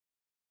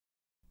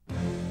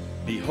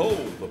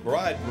Behold, the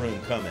bridegroom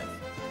cometh.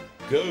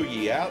 Go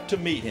ye out to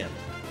meet him.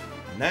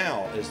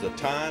 Now is the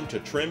time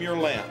to trim your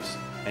lamps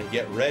and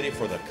get ready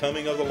for the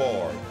coming of the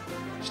Lord.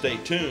 Stay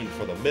tuned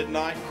for the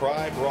Midnight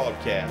Cry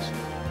broadcast.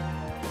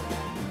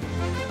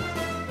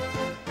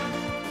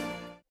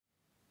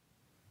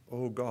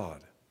 Oh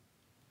God,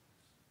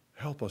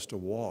 help us to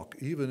walk,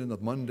 even in the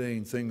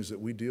mundane things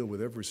that we deal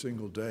with every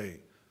single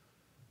day,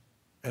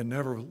 and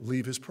never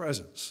leave His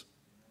presence.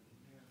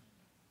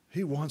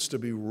 He wants to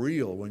be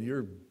real when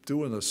you're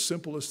doing the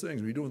simplest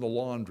things, when you're doing the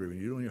laundry, when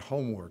you're doing your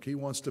homework. He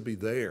wants to be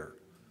there.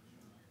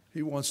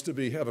 He wants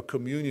to have a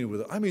communion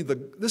with it. I mean,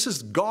 this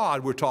is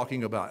God we're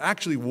talking about,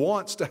 actually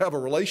wants to have a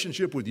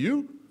relationship with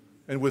you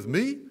and with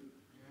me.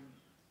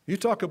 You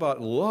talk about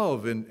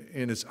love in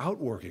its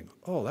outworking.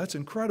 Oh, that's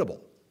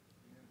incredible.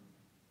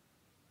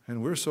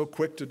 And we're so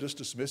quick to just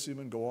dismiss Him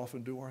and go off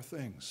and do our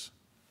things.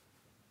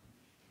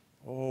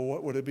 Oh,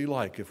 what would it be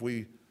like if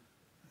we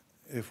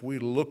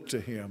looked to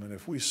Him and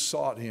if we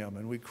sought Him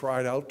and we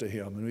cried out to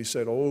Him and we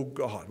said, oh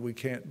God, we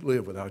can't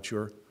live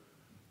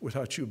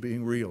without you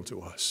being real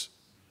to us.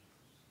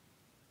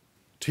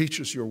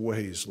 Teach us your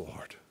ways,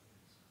 Lord.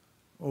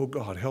 Oh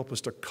God, help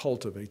us to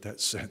cultivate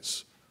that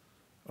sense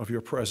of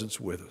your presence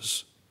with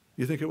us.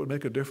 You think it would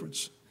make a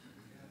difference?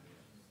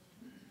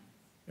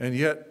 And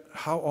yet,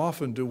 how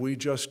often do we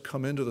just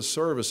come into the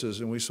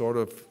services and we sort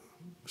of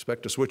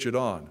expect to switch it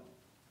on?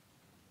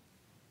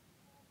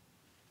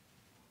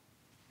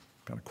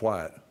 Kind of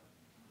quiet.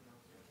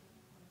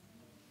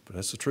 But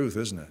that's the truth,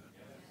 isn't it?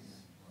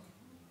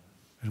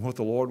 And what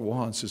the Lord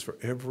wants is for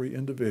every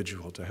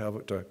individual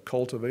to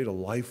cultivate a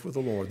life with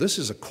the Lord. This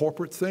is a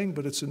corporate thing,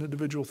 but it's an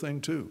individual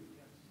thing too.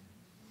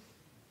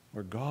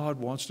 Where God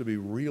wants to be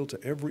real to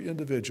every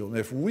individual. And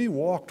if we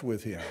walked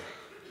with Him,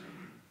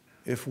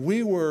 if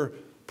we were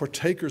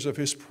partakers of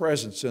His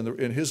presence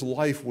and His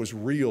life was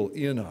real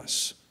in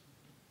us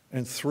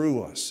and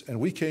through us, and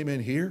we came in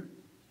here,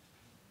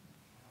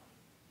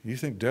 you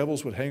think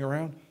devils would hang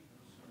around?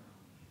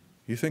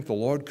 You think the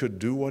Lord could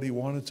do what He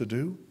wanted to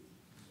do?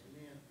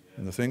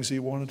 And the things He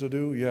wanted to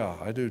do? Yeah,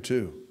 I do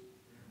too.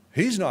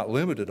 He's not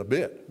limited a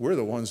bit. We're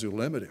the ones who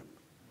limit Him.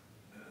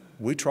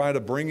 We try to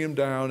bring Him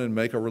down and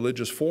make a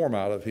religious form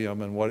out of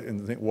Him and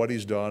what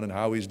He's done and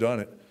how He's done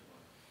it.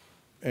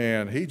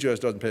 And He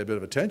just doesn't pay a bit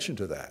of attention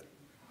to that.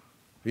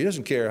 He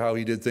doesn't care how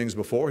He did things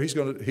before. He's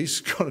going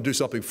to do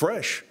something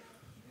fresh.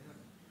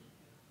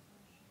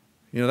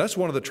 You know, that's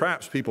one of the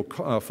traps people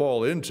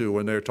fall into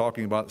when they're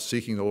talking about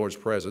seeking the Lord's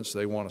presence.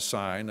 They want a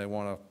sign. They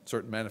want a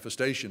certain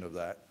manifestation of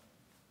that.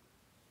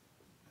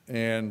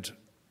 And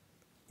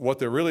what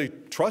they're really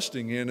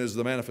trusting in is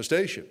the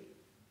manifestation.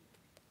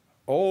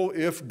 Oh,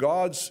 if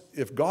God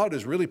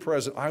is really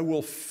present, I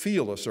will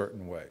feel a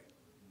certain way.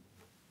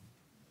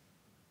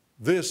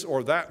 This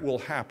or that will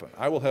happen.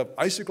 I will have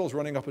icicles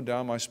running up and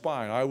down my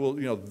spine. I will,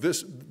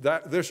 this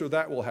or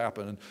that will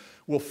happen. And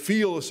we'll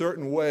feel a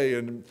certain way.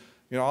 And,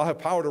 I'll have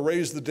power to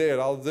raise the dead.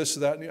 I'll this,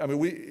 that. I mean,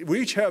 we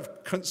each have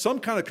some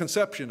kind of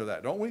conception of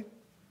that, don't we?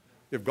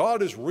 If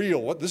God is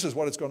real, this is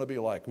what it's going to be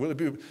like. Will it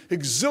be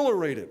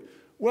exhilarated?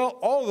 Well,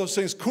 all of those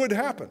things could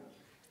happen.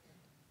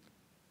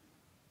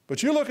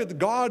 But you look at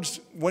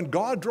when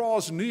God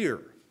draws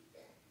near,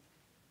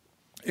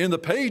 in the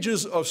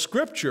pages of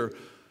Scripture,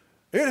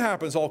 it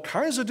happens all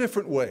kinds of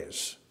different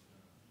ways.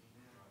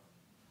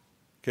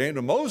 Came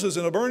to Moses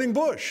in a burning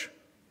bush.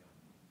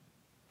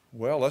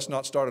 Well, let's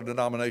not start a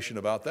denomination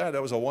about that.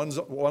 That was a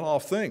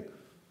one-off thing.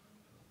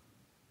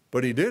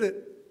 But He did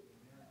it.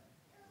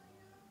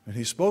 And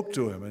He spoke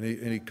to him, and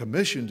he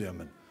commissioned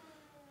him.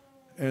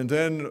 And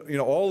then,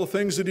 all the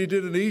things that He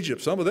did in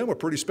Egypt, some of them were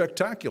pretty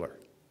spectacular.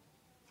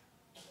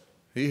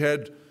 He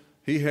had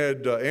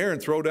Aaron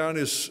throw down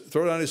his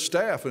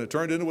staff, and it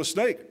turned into a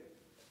snake.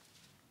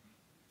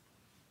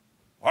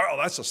 Well,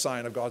 that's a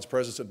sign of God's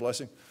presence and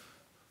blessing.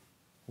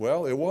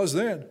 Well, it was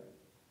then.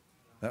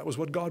 That was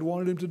what God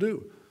wanted him to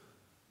do.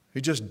 He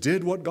just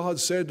did what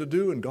God said to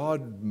do, and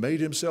God made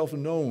Himself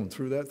known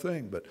through that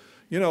thing. But,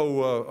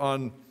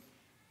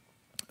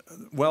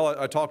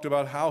 I talked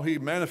about how He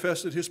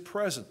manifested His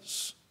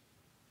presence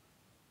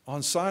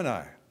on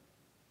Sinai.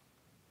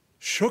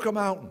 Shook a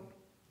mountain,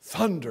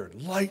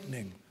 thundered,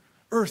 lightning,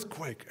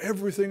 earthquake,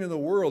 everything in the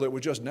world that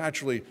would just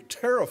naturally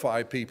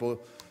terrify people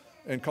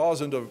and cause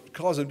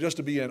them just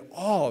to be in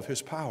awe of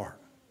His power.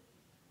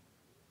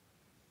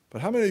 But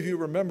how many of you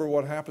remember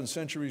what happened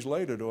centuries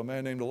later to a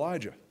man named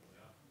Elijah?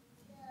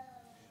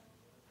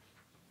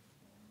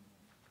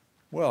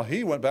 Well,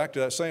 he went back to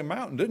that same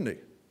mountain, didn't he? He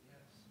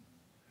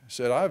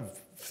said,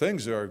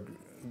 things are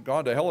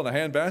gone to hell in a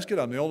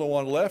handbasket. I'm the only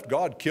one left.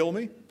 God, kill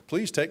me.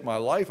 Please take my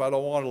life. I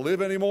don't want to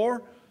live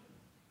anymore.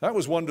 That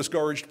was one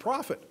discouraged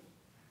prophet.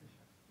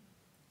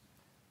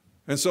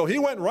 And so he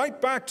went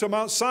right back to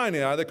Mount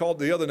Sinai. They called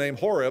the other name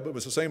Horeb. It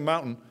was the same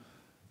mountain.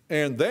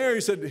 And there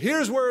he said,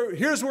 here's where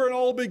it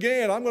all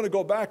began. I'm going to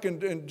go back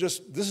and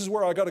this is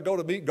where I got to go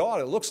to meet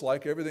God. It looks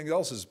like everything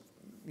else has,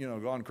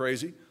 gone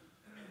crazy.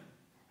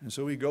 And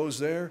so he goes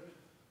there,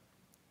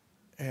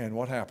 and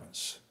what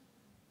happens?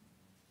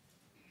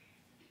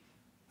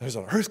 There's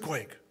an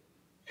earthquake.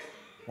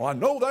 Well, I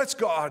know that's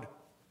God.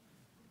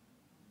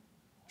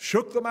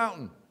 Shook the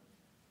mountain.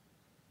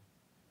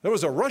 There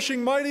was a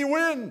rushing mighty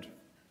wind.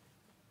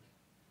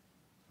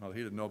 Well,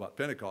 he didn't know about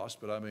Pentecost,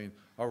 but I mean,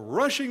 a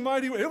rushing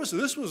mighty wind.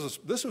 This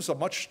was a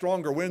much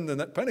stronger wind than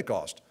that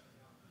Pentecost.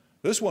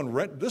 This one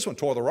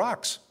tore the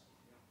rocks.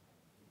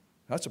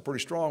 That's a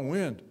pretty strong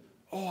wind.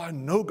 Oh, I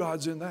know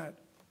God's in that.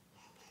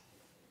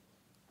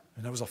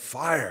 And there was a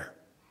fire.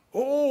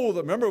 Oh,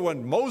 remember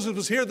when Moses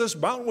was here, this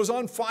mountain was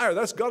on fire.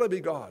 That's got to be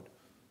God.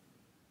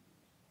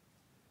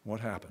 What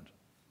happened?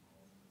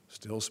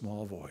 Still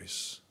small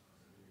voice.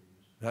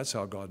 That's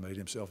how God made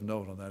himself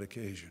known on that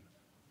occasion.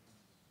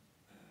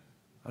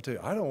 I tell you,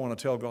 I don't want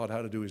to tell God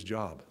how to do his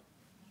job.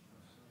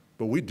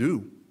 But we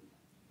do.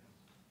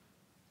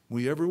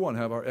 We, everyone,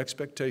 have our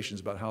expectations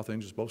about how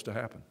things are supposed to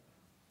happen.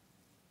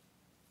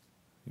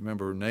 You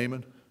remember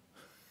Naaman?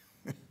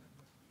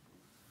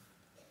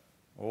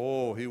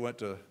 Oh,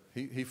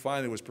 he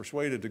finally was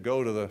persuaded to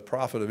go to the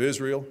prophet of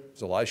Israel.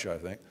 It's Elisha, I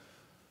think.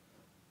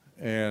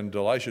 And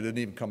Elisha didn't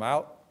even come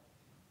out.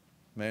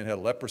 Man had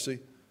leprosy.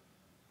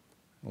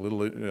 A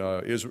little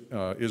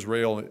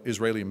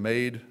Israeli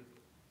maid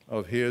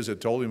of his had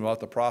told him about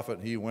the prophet,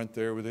 and he went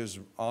there with his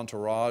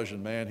entourage,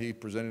 and man, he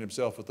presented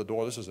himself at the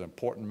door. This is an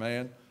important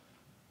man.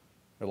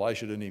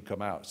 Elisha didn't even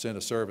come out. Sent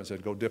a servant,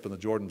 said, go dip in the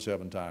Jordan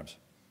 7 times.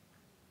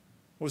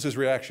 What was his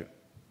reaction?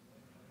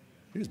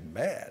 He was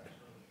mad.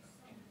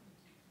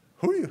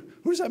 Who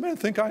does that man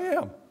think I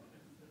am?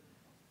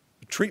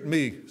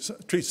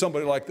 Treat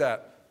somebody like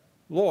that.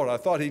 Lord, I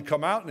thought he'd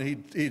come out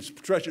and he'd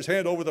stretch his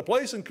hand over the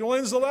place and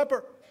cleanse the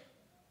leper.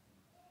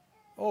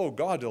 Oh,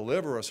 God,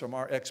 deliver us from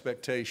our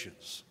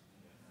expectations.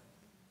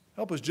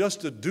 Help us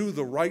just to do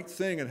the right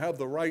thing and have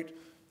the right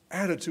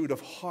attitude of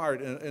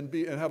heart and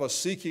have a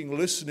seeking,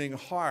 listening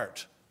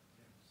heart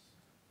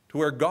to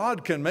where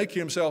God can make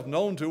himself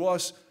known to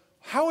us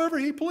however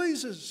he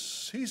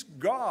pleases. He's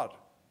God.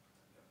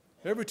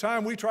 Every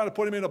time we try to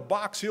put him in a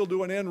box, he'll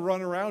do an end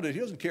run around it. He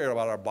doesn't care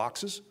about our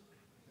boxes.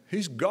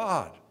 He's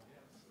God.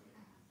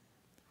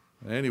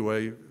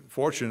 Anyway,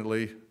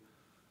 fortunately,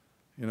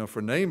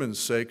 for Naaman's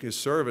sake, his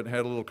servant had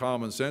a little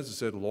common sense and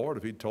said, Lord,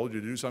 if he'd told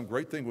you to do some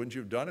great thing, wouldn't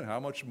you have done it?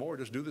 How much more?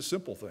 Just do the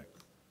simple thing.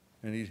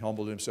 And he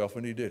humbled himself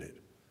and he did it.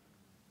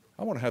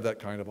 I want to have that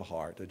kind of a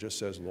heart that just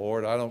says,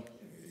 Lord, I'm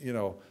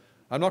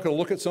not going to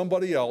look at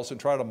somebody else and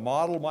try to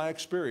model my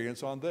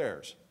experience on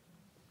theirs.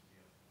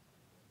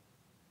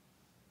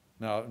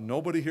 Now,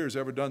 nobody here has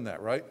ever done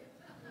that, right?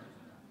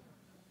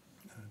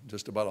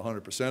 Just about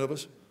 100% of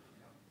us.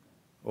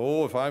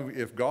 Oh,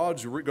 if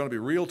God's going to be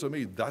real to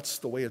me, that's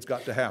the way it's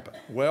got to happen.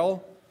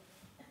 Well,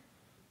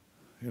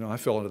 I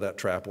fell into that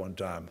trap one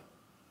time.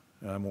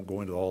 And I won't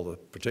go into all the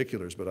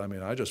particulars, but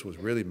I just was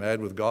really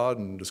mad with God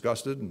and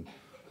disgusted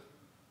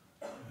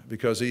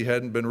because he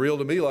hadn't been real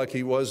to me like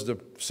he was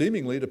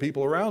seemingly to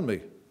people around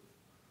me.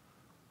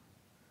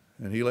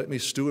 And he let me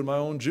stew in my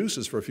own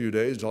juices for a few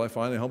days until I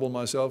finally humbled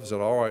myself and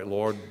said, all right,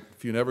 Lord,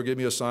 if you never give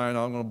me a sign,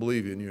 I'm going to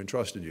believe you and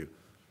trust in you.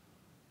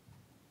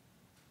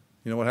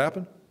 You know what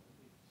happened?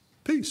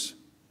 Peace.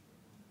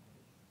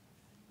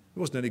 It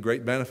wasn't any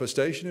great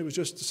manifestation. It was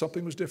just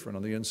something was different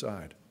on the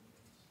inside.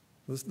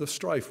 The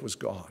strife was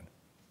gone.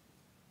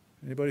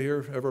 Anybody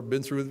here ever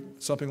been through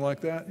something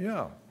like that?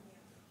 Yeah.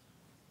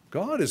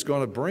 God is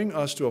going to bring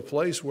us to a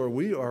place where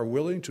we are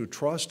willing to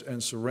trust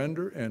and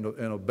surrender and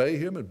obey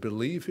him and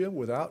believe him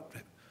without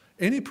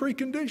any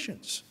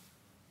preconditions.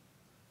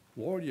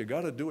 Lord, you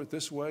got to do it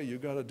this way. You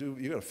got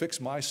to fix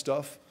my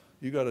stuff.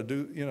 You got to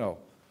do,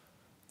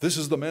 this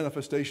is the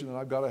manifestation that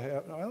I've got to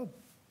have. Well,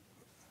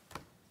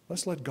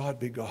 let's let God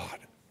be God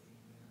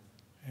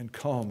and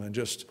come and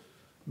just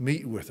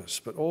meet with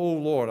us. But, oh,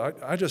 Lord,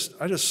 I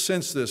just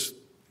sense this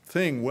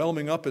thing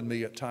whelming up in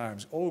me at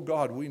times. Oh,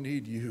 God, we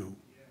need you.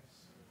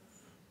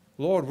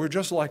 Lord, we're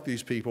just like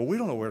these people. We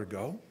don't know where to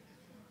go.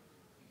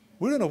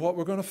 We don't know what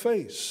we're going to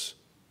face.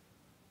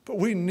 But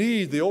we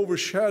need the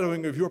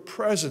overshadowing of your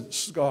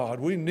presence, God.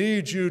 We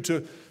need you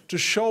to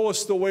show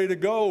us the way to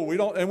go. We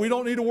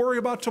don't need to worry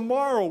about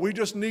tomorrow. We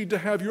just need to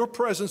have your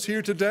presence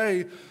here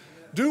today.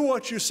 Do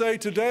what you say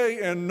today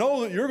and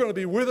know that you're going to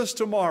be with us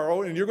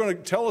tomorrow and you're going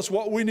to tell us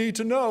what we need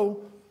to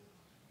know.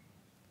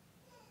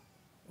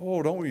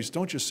 Oh,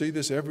 don't you see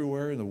this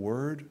everywhere in the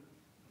Word?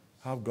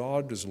 How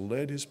God has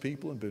led his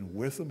people and been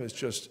with them.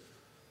 It's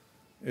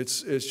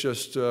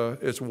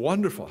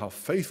wonderful how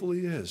faithful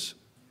he is.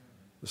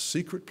 The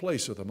secret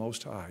place of the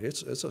Most High.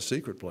 It's a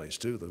secret place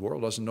too. The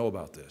world doesn't know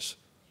about this.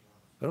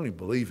 They don't even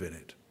believe in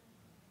it.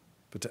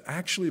 But to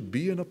actually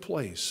be in a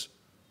place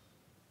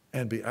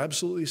and be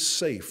absolutely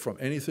safe from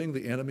anything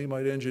the enemy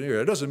might engineer.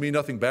 It doesn't mean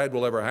nothing bad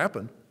will ever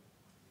happen,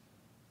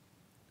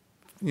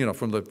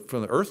 from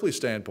the earthly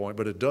standpoint,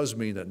 but it does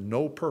mean that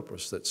no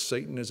purpose that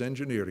Satan has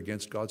engineered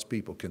against God's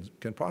people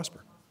can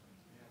prosper.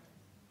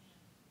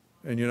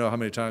 And you know how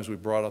many times we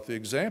brought up the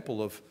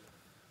example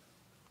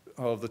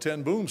of the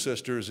 10 Boom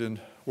sisters in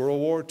World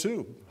War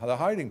II, the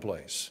hiding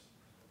place.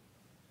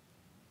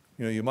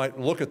 You might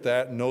look at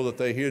that and know that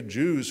they hid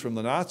Jews from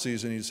the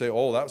Nazis, and you'd say,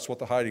 oh, that's what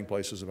the hiding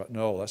place is about.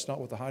 No, that's not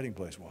what the hiding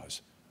place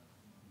was.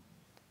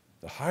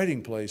 The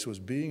hiding place was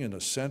being in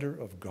the center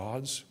of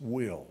God's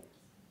will,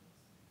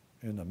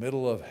 in the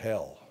middle of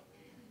hell.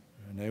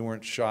 And they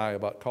weren't shy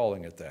about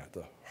calling it that.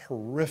 The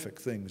horrific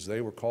things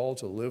they were called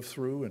to live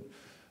through, and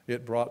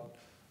it brought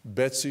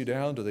Betsy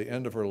down to the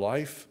end of her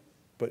life,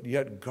 but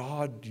yet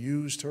God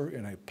used her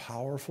in a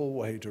powerful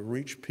way to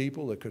reach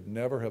people that could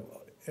never have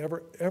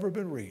ever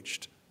been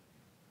reached.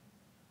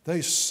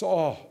 They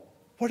saw,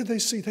 what did they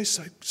see? They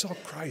saw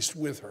Christ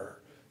with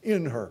her,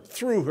 in her,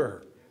 through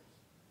her.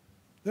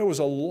 There was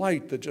a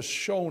light that just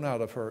shone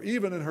out of her,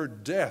 even in her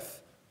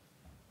death.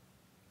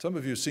 Some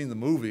of you have seen the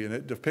movie, and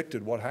it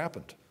depicted what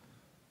happened.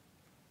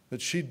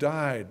 That she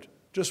died,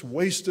 just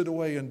wasted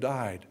away and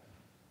died.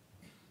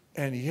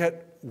 And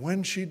yet,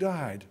 when she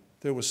died,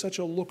 there was such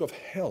a look of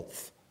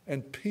health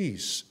and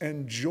peace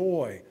and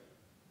joy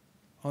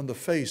on the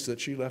face that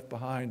she left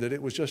behind that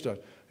it was just an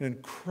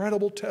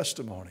incredible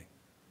testimony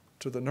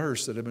to the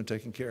nurse that had been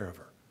taking care of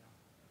her.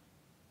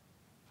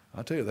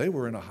 I'll tell you, they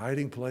were in a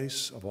hiding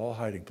place of all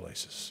hiding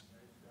places.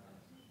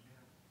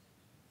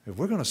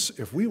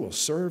 If we will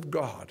serve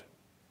God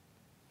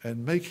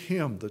and make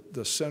Him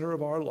the center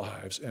of our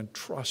lives and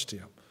trust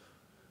Him,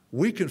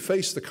 we can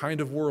face the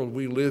kind of world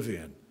we live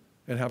in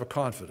and have a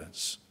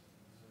confidence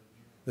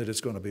that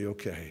it's going to be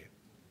okay.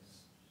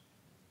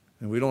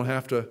 And we don't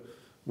have to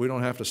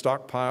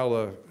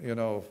stockpile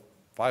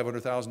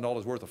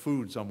 $500,000 worth of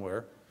food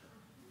somewhere.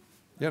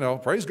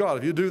 Praise God,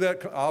 if you do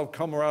that, I'll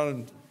come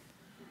around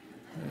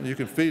and you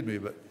can feed me,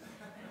 but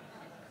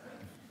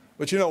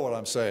you know what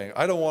I'm saying.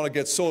 I don't want to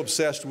get so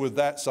obsessed with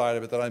that side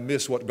of it that I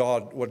miss what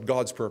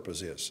God's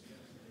purpose is.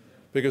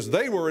 Because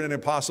they were in an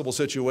impossible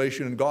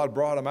situation and God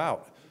brought them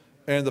out.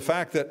 And the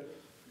fact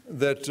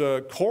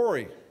that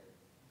Corey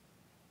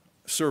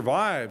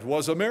survived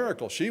was a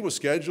miracle. She was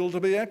scheduled to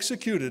be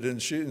executed,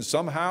 and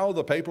somehow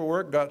the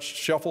paperwork got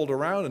shuffled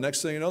around, and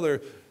next thing you know,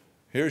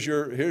 here's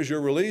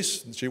your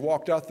release. And she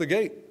walked out the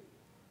gate,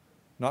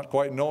 not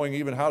quite knowing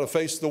even how to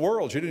face the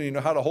world. She didn't even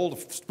know how to hold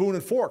a spoon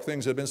and fork.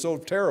 Things had been so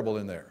terrible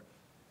in there.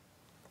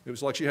 It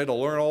was like she had to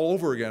learn all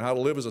over again how to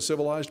live as a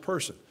civilized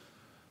person.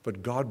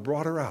 But God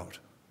brought her out.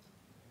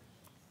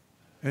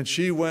 And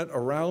she went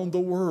around the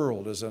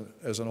world as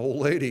an old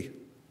lady.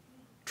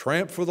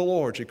 Tramp for the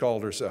Lord, she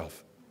called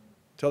herself.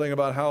 Telling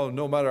about how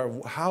no matter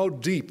how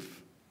deep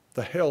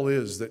the hell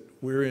is that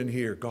we're in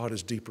here, God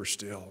is deeper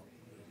still.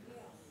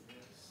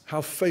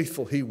 How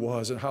faithful He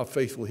was and how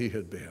faithful He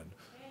had been.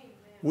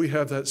 We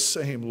have that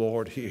same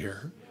Lord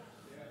here.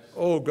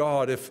 Oh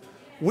God, if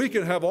we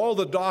can have all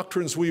the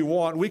doctrines we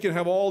want, we can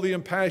have all the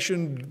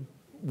impassioned,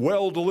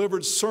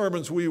 well-delivered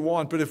sermons we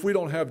want, but if we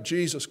don't have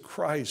Jesus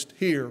Christ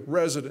here,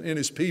 resident in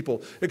His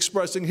people,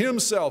 expressing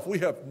Himself, we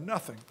have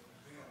nothing.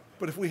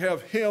 But if we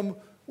have Him,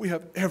 we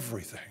have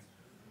everything.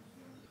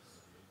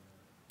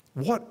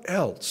 What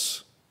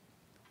else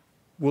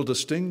will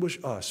distinguish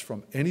us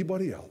from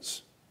anybody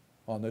else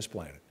on this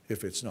planet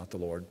if it's not the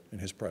Lord and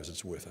His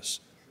presence with us?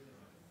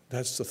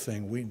 That's the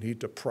thing we need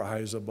to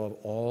prize above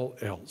all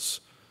else.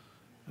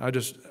 I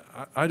just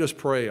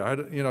pray.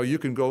 You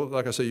can go,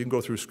 like I say, you can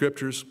go through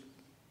scriptures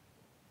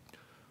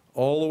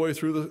all the way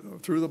through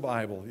the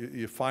Bible.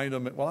 You find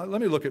them. Well,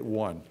 let me look at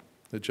one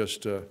that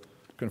just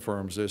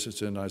confirms this.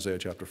 It's in Isaiah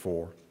chapter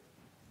 4,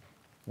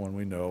 one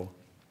we know.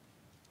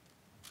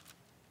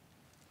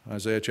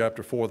 Isaiah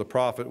chapter 4, the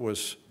prophet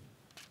was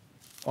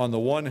on the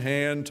one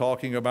hand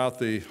talking about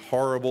the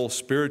horrible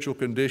spiritual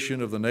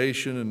condition of the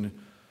nation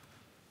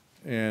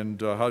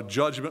and how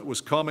judgment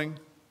was coming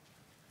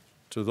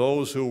to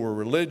those who were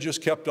religious,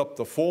 kept up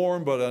the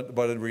form,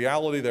 but in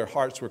reality their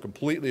hearts were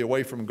completely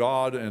away from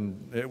God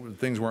and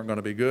things weren't going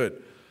to be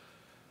good.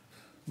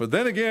 But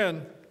then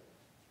again,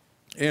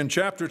 in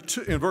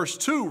verse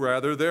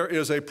 2, there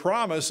is a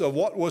promise of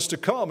what was to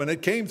come, and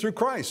it came through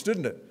Christ,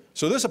 didn't it?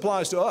 So this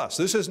applies to us.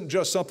 This isn't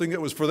just something that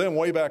was for them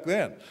way back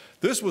then.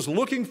 This was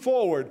looking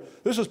forward.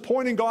 This was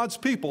pointing God's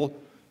people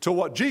to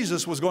what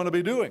Jesus was going to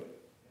be doing.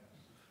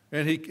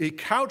 And he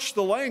couched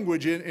the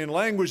language in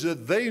language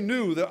that they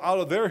knew that out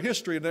of their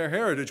history and their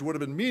heritage would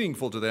have been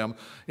meaningful to them.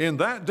 In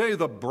that day,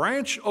 the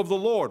branch of the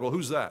Lord, well,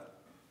 who's that?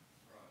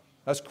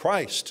 That's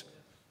Christ.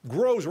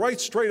 Grows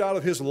right straight out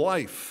of His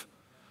life.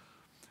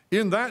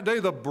 In that day,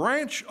 the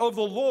branch of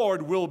the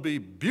Lord will be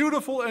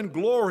beautiful and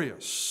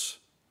glorious.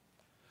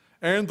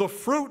 And the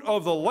fruit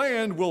of the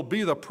land will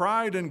be the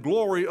pride and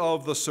glory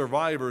of the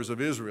survivors of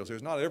Israel. So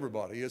it's not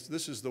everybody.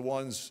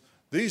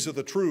 These are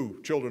the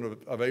true children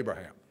of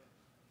Abraham.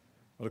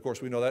 But of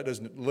course, we know that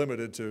isn't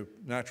limited to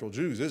natural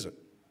Jews, is it?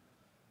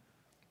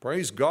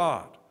 Praise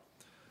God.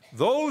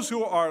 Those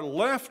who are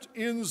left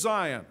in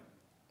Zion,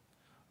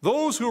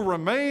 those who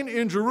remain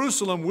in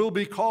Jerusalem will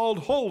be called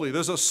holy.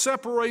 There's a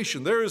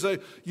separation. There is a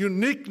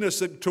uniqueness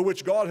to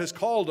which God has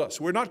called us.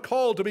 We're not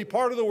called to be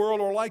part of the world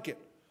or like it.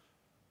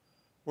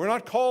 We're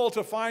not called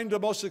to find the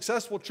most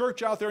successful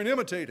church out there and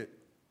imitate it.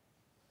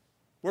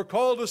 We're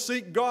called to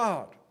seek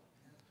God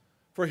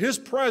for His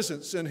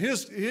presence and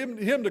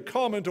Him to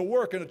come and to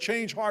work and to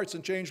change hearts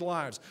and change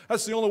lives.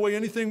 That's the only way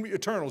anything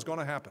eternal is going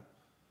to happen.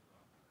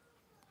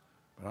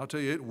 But I'll tell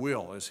you, it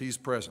will as He's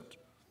present.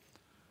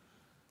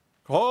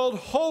 called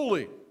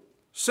holy,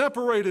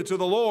 separated to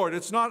the Lord.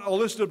 It's not a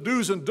list of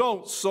do's and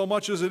don'ts so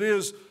much as it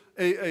is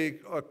a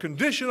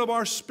condition of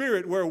our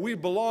spirit where we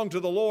belong to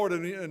the Lord,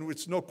 and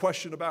it's no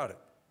question about it.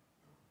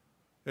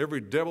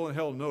 Every devil in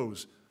hell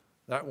knows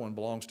that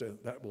belongs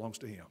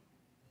to him.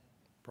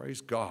 Praise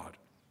God.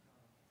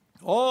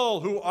 All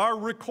who are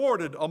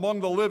recorded among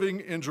the living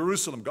in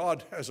Jerusalem.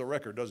 God has a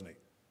record, doesn't he?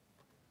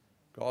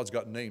 God's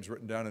got names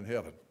written down in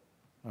heaven.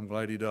 I'm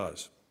glad he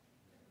does.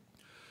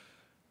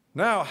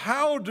 Now,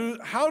 how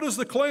does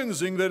the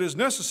cleansing that is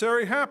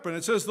necessary happen?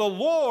 It says, the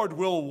Lord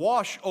will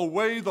wash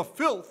away the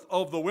filth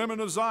of the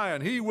women of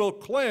Zion. He will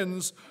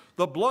cleanse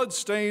the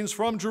bloodstains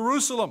from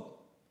Jerusalem.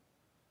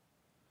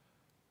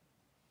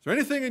 Is there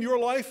anything in your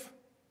life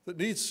that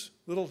needs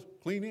a little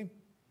cleaning?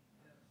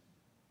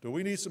 Do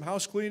we need some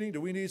house cleaning?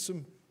 Do we need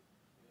some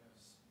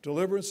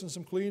deliverance and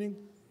some cleaning?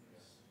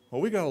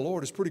 Well, we got a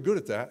Lord who's pretty good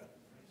at that.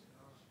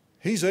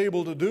 He's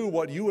able to do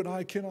what you and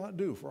I cannot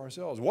do for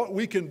ourselves. What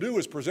we can do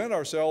is present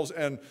ourselves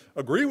and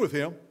agree with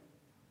him,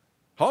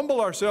 humble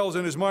ourselves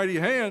in his mighty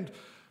hand,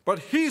 but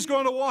he's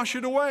going to wash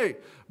it away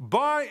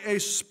by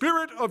a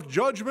spirit of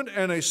judgment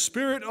and a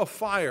spirit of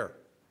fire.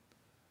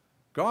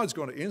 God's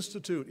going to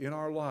institute in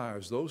our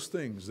lives those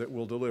things that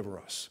will deliver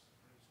us.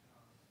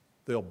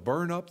 They'll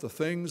burn up the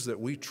things that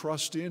we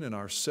trust in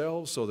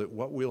ourselves, so that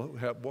what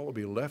we'll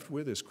be left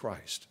with is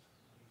Christ.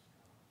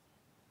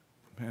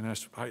 Man,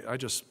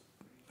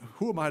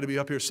 who am I to be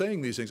up here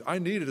saying these things? I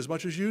need it as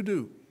much as you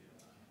do.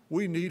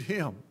 We need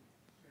him.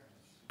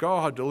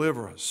 God,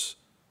 deliver us.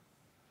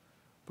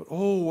 But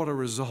oh, what a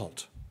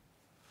result.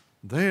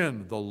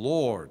 Then the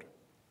Lord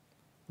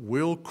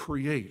will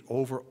create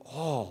over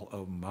all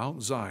of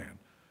Mount Zion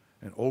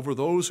and over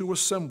those who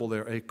assemble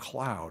there a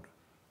cloud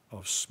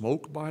of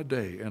smoke by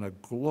day and a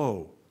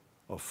glow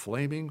of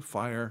flaming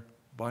fire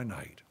by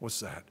night. What's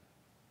that?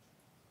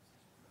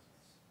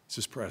 It's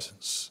his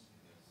presence.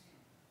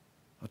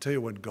 I'll tell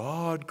you, when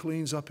God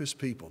cleans up his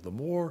people, the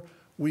more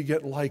we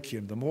get like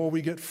him, the more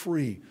we get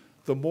free,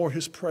 the more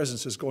his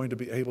presence is going to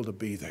be able to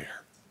be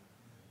there.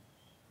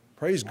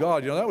 Praise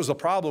God. You know, that was the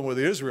problem with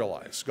the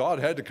Israelites. God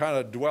had to kind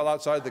of dwell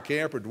outside the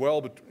camp or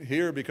dwell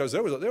here because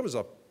there was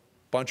a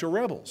bunch of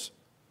rebels.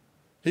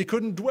 He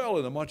couldn't dwell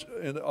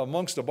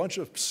amongst a bunch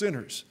of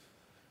sinners.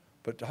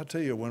 But I'll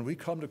tell you, when we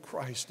come to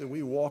Christ and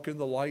we walk in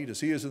the light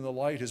as he is in the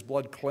light, his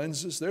blood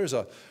cleanses.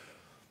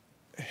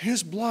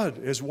 His blood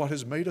is what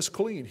has made us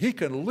clean. He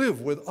can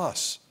live with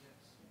us.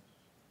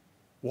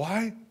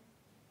 Why?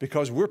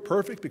 Because we're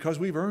perfect? Because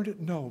we've earned it?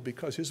 No,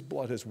 because his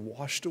blood has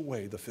washed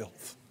away the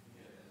filth.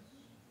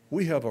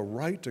 We have a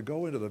right to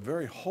go into the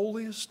very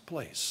holiest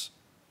place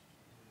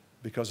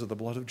because of the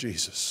blood of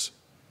Jesus.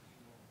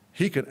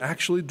 He can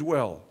actually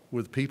dwell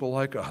with people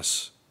like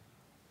us.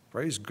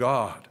 Praise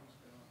God.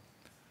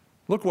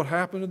 Look what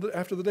happened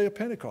after the day of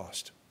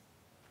Pentecost.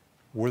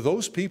 Were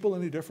those people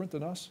any different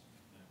than us?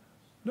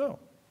 No.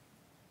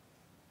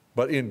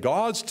 But in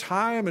God's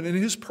time and in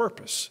his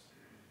purpose,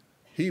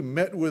 he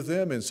met with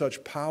them in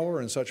such power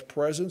and such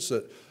presence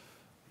that,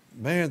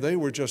 man, they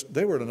were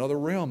in another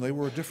realm. They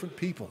were a different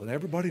people, and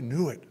everybody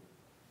knew it.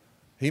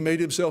 He made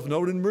himself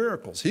known in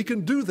miracles. He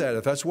can do that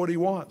if that's what he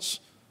wants.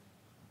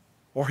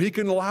 Or he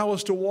can allow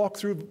us to walk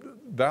through the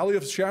valley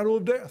of the shadow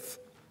of death.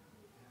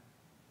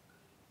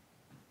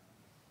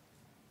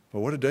 But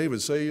what did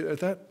David say at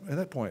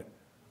that point?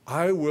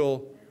 I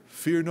will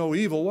fear no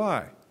evil.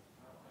 Why?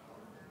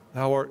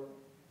 Thou art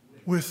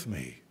with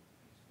me.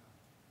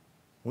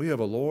 We have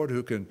a Lord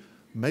who can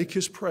make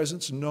his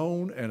presence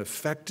known and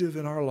effective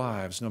in our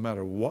lives no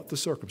matter what the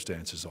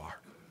circumstances are.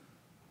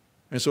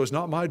 And so it's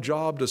not my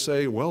job to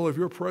say, well, if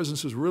your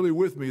presence is really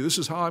with me, this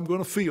is how I'm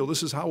going to feel.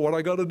 This is what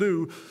I got to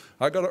do.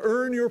 I got to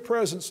earn your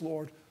presence,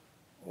 Lord.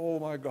 Oh,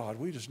 my God,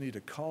 we just need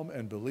to come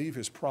and believe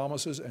his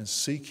promises and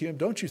seek him.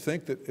 Don't you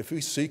think that if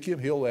we seek him,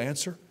 he'll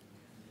answer?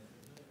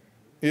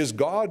 Is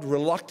God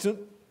reluctant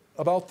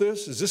about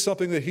this? Is this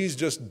something that he's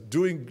just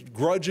doing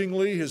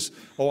grudgingly?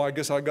 I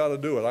guess I got to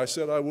do it. I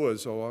said I would,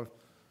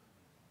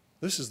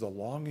 this is the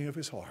longing of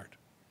his heart.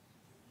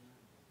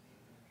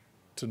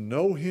 To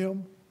know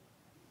him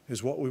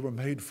is what we were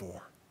made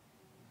for.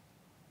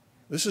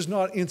 This is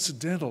not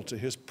incidental to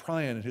his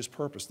plan and his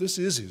purpose. This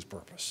is his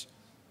purpose,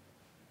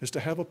 is to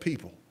have a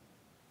people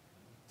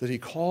that he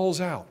calls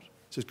out.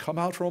 He says, come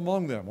out from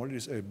among them. What did he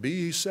say? Be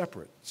ye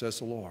separate, says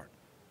the Lord.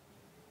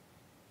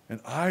 And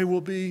I will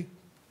be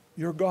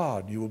your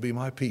God. You will be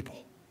my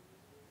people.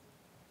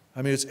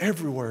 I mean, it's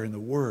everywhere in the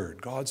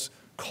Word. God's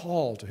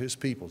call to his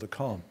people to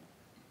come.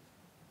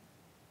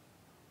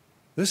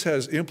 This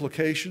has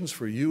implications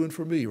for you and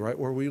for me right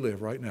where we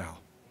live right now.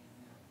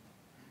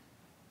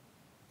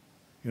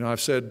 You know,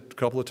 I've said a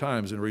couple of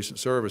times in recent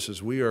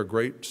services, we are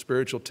great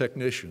spiritual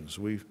technicians.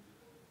 We've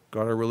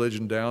got our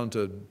religion down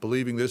to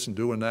believing this and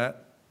doing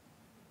that.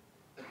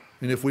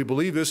 And if we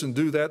believe this and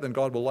do that, then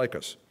God will like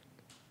us.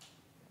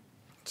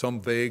 Some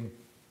vague,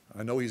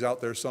 I know he's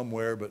out there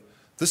somewhere, but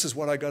this is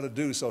what I got to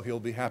do so he'll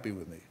be happy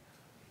with me.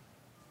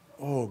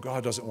 Oh,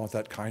 God doesn't want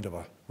that kind of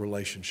a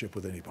relationship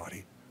with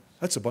anybody.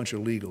 That's a bunch of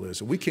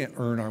legalism. We can't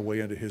earn our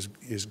way into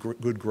his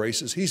good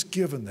graces. He's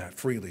given that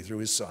freely through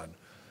his Son.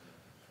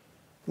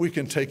 We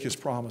can take his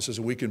promises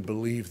and we can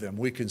believe them.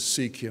 We can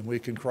seek him. We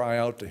can cry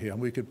out to him.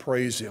 We can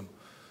praise him.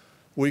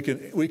 We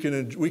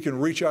can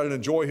reach out and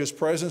enjoy his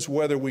presence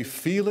whether we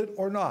feel it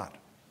or not.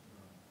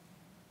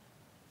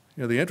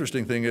 You know, the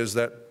interesting thing is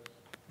that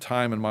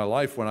time in my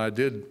life when I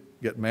did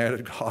get mad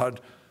at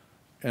God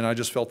and I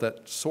just felt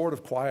that sort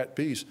of quiet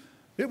peace,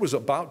 it was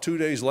about 2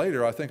 days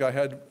later, I think I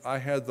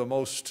had the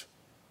most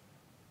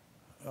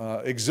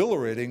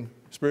exhilarating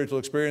spiritual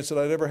experience that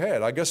I'd ever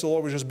had. I guess the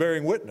Lord was just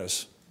bearing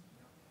witness.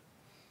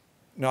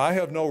 Now, I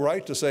have no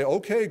right to say,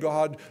 okay,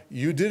 God,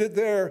 you did it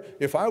there.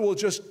 If I will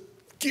just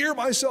gear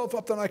myself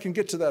up, then I can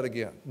get to that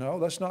again. No,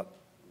 that's not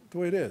the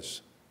way it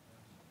is.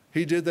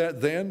 He did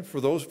that then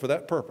for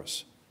that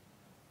purpose.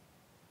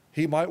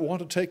 He might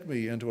want to take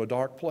me into a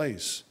dark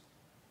place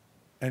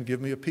and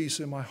give me a peace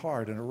in my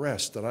heart and a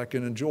rest that I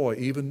can enjoy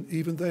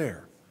even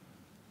there.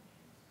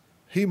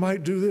 He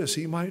might do this,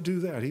 he might do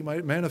that, he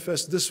might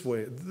manifest this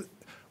way.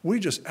 We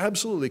just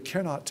absolutely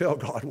cannot tell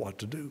God what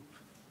to do.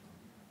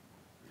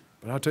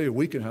 But I'll tell you,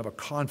 we can have a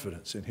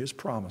confidence in his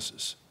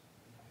promises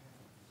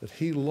that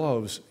he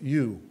loves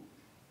you,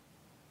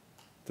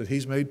 that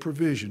he's made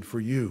provision for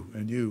you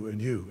and you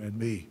and you and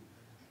me.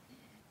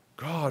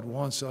 God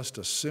wants us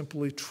to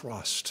simply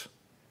trust,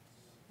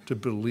 to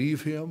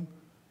believe him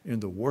in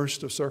the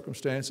worst of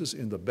circumstances,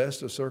 in the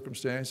best of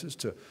circumstances,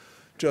 to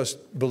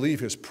just believe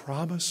his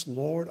promise.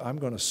 Lord, I'm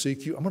going to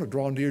seek you. I'm going to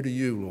draw near to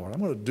you, Lord.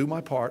 I'm going to do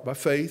my part by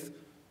faith.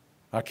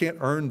 I can't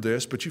earn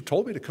this, but you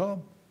told me to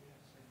come.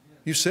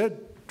 You said,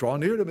 draw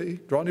near to me,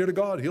 draw near to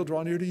God. He'll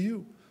draw near to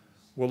you.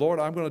 Well, Lord,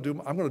 I'm going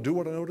to do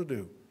what I know to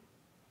do.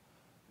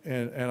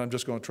 And I'm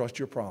just going to trust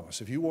your promise.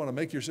 If you want to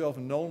make yourself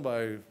known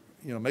by,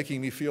 making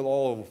me feel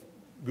all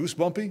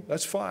goosebumpy,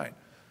 that's fine.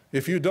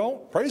 If you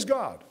don't, praise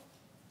God.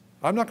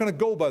 I'm not going to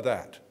go by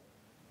that.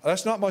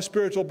 That's not my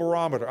spiritual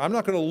barometer. I'm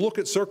not going to look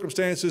at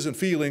circumstances and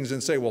feelings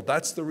and say, well,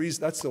 that's the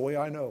reason, that's the way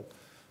I know.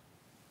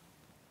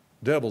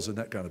 Devil's in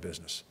that kind of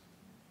business.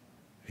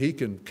 He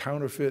can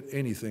counterfeit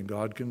anything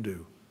God can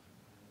do,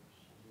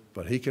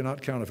 but he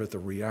cannot counterfeit the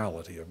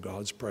reality of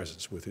God's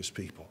presence with his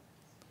people.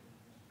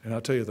 And I'll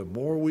tell you, the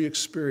more we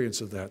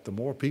experience of that, the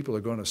more people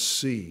are going to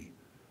see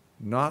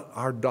not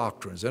our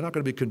doctrines. They're not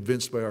going to be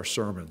convinced by our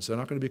sermons. They're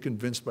not going to be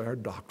convinced by our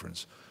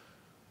doctrines.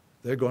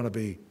 They're going to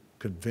be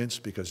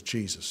convinced because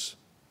Jesus,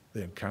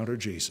 they encounter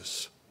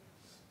Jesus.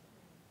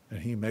 And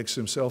he makes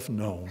himself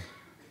known.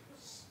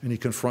 And he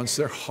confronts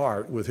their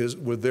heart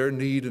with their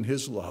need and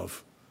his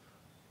love.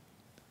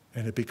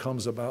 And it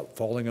becomes about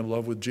falling in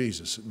love with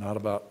Jesus, not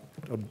about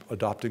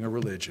adopting a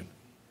religion.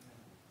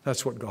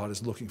 That's what God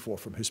is looking for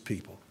from his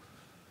people.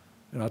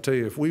 And I'll tell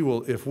you, if we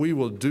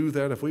will do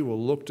that, if we will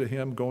look to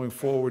him going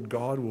forward,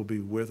 God will be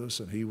with us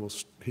and he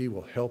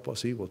will help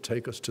us. He will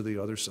take us to the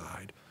other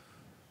side.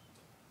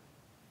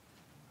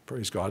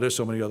 Praise God. There's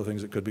so many other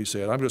things that could be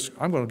said.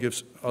 I'm going to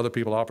give other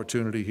people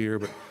opportunity here,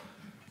 but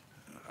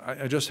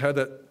I just had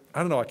that, I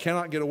don't know, I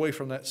cannot get away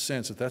from that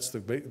sense that that's the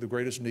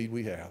greatest need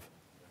we have.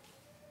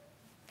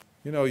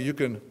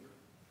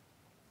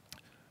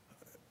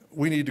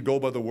 We need to go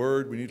by the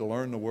Word. We need to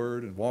learn the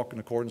Word and walk in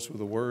accordance with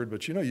the Word.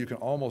 But you can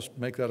almost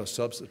make that a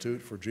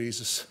substitute for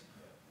Jesus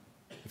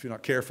if you're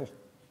not careful.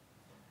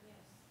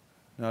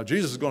 Now,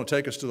 Jesus is going to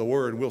take us to the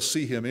Word and we'll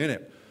see him in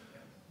it.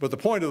 But the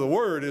point of the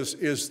Word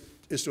is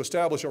to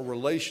establish a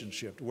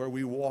relationship where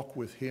we walk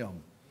with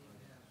him.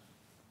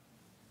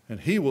 And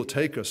he will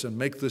take us and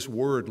make this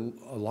Word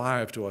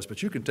alive to us.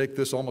 But you can take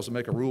this almost and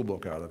make a rule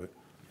book out of it.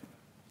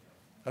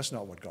 That's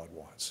not what God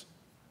wants.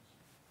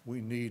 We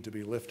need to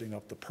be lifting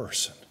up the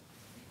person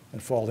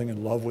and falling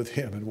in love with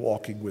him and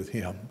walking with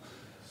him.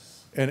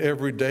 And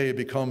every day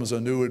becomes a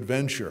new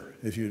adventure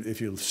if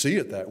you see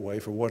it that way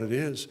for what it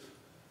is.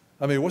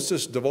 I mean, what's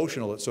this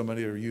devotional that so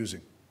many are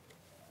using?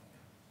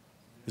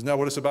 Isn't that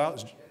what it's about?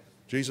 It's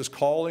Jesus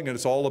calling, and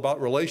it's all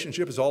about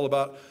relationship. It's all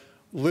about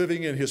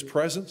living in his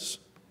presence.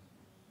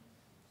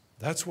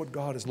 That's what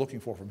God is looking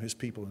for from his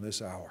people in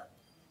this hour.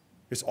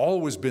 It's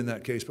always been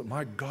that case, but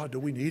my God, do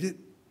we need it?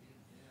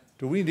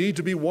 Do we need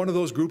to be one of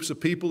those groups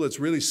of people that's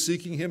really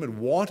seeking him and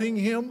wanting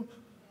him,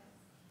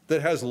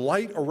 that has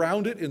light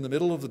around it in the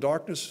middle of the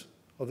darkness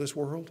of this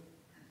world?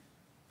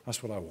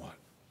 That's what I want.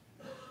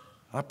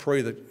 I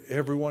pray that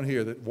everyone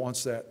here that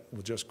wants that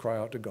will just cry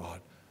out to God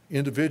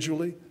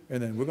individually,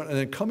 and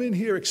then come in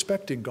here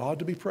expecting God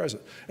to be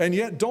present. And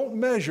yet don't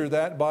measure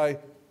that by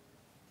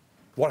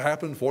what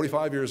happened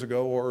 45 years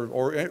ago or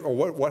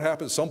what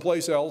happened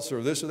someplace else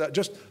or this or that.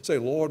 Just say,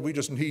 Lord, we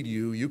just need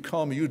you. You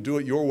come, you do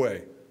it your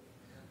way.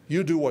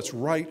 You do what's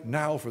right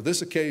now for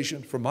this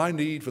occasion, for my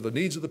need, for the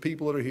needs of the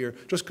people that are here.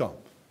 Just come,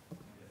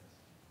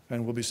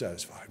 and we'll be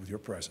satisfied with your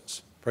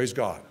presence. Praise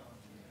God.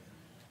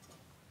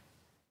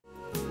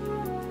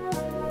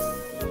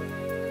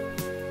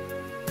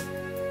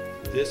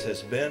 This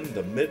has been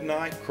the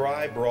Midnight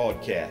Cry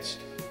broadcast.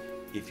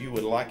 If you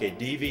would like a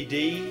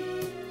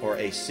DVD or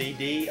a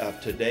CD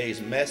of today's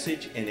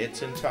message in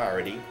its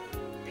entirety,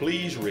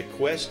 please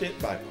request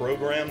it by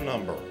program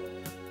number.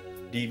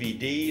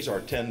 DVDs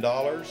are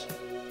 $10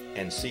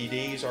 and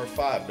CDs are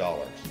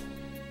 $5.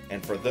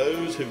 And for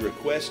those who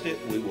request it,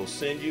 we will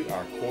send you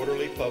our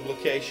quarterly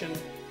publication,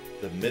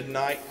 The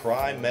Midnight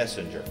Cry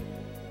Messenger,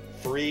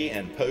 free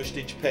and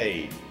postage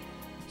paid.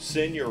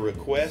 Send your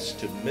request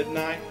to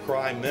Midnight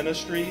Cry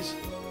Ministries,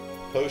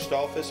 Post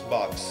Office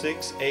Box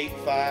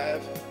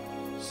 685,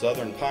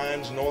 Southern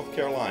Pines, North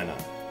Carolina,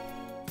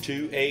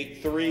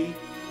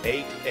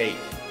 28388.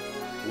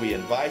 We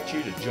invite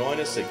you to join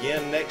us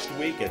again next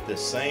week at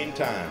this same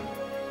time,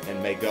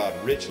 and may God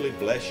richly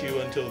bless you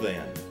until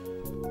then.